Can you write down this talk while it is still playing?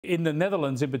in the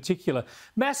Netherlands in particular.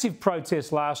 Massive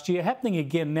protests last year, happening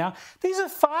again now. These are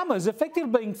farmers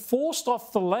effectively being forced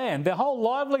off the land. Their whole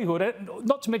livelihood,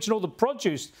 not to mention all the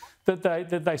produce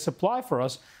that they supply for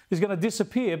us, is going to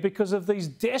disappear because of these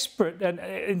desperate and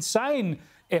insane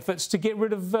efforts to get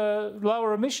rid of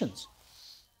lower emissions.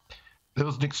 There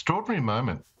was an extraordinary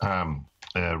moment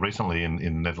recently in the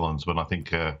Netherlands when I think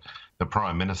the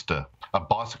Prime Minister, a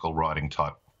bicycle riding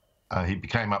type, he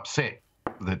became upset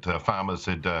that farmers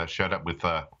had showed up with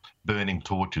burning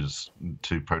torches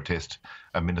to protest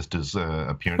a minister's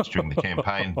appearance during the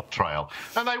campaign trail.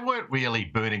 And they weren't really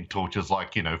burning torches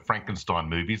like, you know, Frankenstein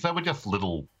movies. They were just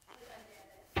little,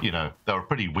 you know, they were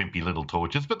pretty wimpy little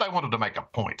torches, but they wanted to make a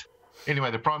point.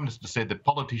 Anyway, the Prime Minister said that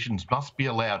politicians must be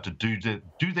allowed to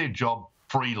do their job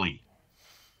freely.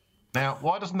 Now,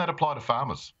 why doesn't that apply to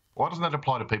farmers? Why doesn't that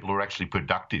apply to people who are actually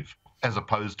productive as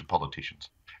opposed to politicians?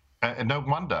 And no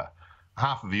wonder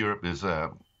half of Europe is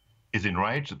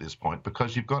enraged at this point,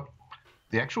 because you've got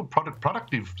the actual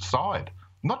productive side,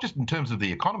 not just in terms of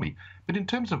the economy, but in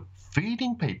terms of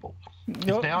feeding people. It's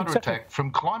now under attack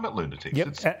from climate lunatics. Yep.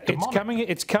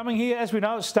 It's coming here, as we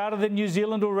know. It started in New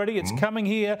Zealand already. It's coming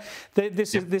here.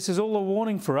 This is all a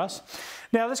warning for us.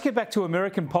 Now let's get back to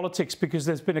American politics, because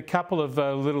there's been a couple of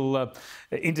little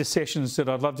intercessions that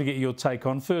I'd love to get your take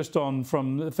on. First up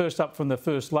from the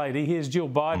First Lady. Here's Jill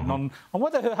Biden on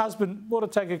whether her husband ought to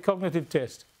take a cognitive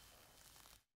test.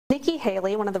 Nikki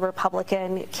Haley, one of the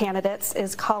Republican candidates,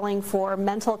 is calling for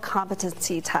mental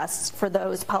competency tests for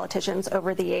those politicians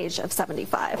over the age of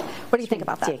 75. What do you think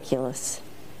about that? Ridiculous.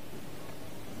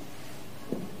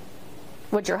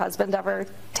 Would your husband ever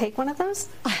take one of those?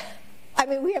 I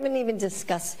mean, we haven't even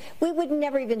discussed, we would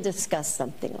never even discuss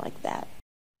something like that.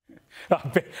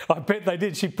 I bet they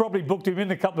did. She probably booked him in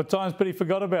a couple of times, but he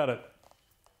forgot about it.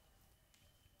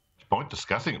 Point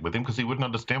discussing it with him, because he wouldn't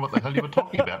understand what the hell you were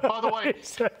talking about. By the way,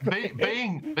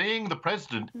 being the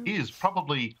president is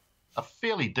probably a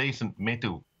fairly decent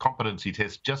mental competency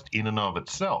test just in and of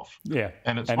itself. Yeah,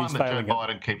 and it's one that Joe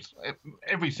Biden keeps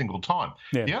every single time.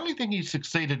 Yeah. The only thing he's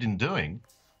succeeded in doing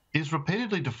is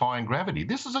repeatedly defying gravity.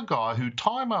 This is a guy who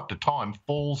time after time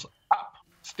falls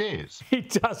upstairs. He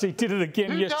does. He did it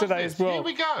again yesterday as well. Here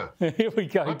we go. Here we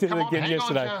go. He did it again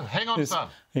yesterday. Hang on, son.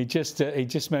 He just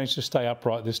managed to stay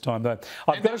upright this time, though.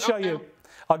 I've got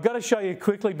to show you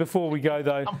quickly before we go,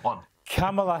 though. Come on.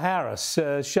 Kamala Harris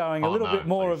showing a little bit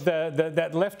more of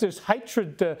that leftist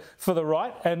hatred for the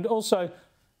right, and also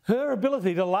her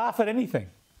ability to laugh at anything.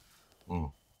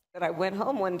 I went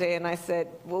home one day and I said,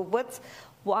 well,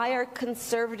 why are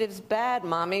conservatives bad,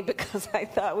 Mommy? Because I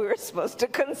thought we were supposed to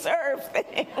conserve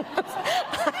things.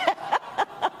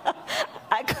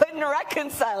 I couldn't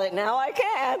reconcile it. Now I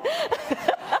can.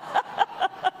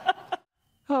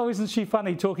 Oh, isn't she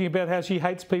funny, talking about how she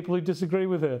hates people who disagree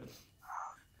with her?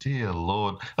 Dear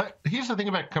Lord. Here's the thing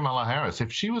about Kamala Harris.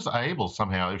 If she was able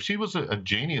somehow, if she was a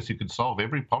genius who could solve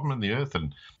every problem in the earth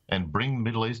and bring the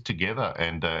Middle East together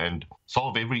and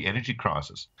solve every energy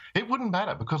crisis, it wouldn't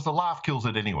matter, because the laugh kills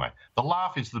it anyway. The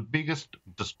laugh is the biggest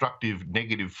destructive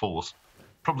negative force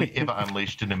probably ever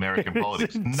unleashed in American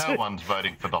politics. No one's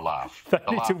voting for the laugh. They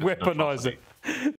need to weaponise it.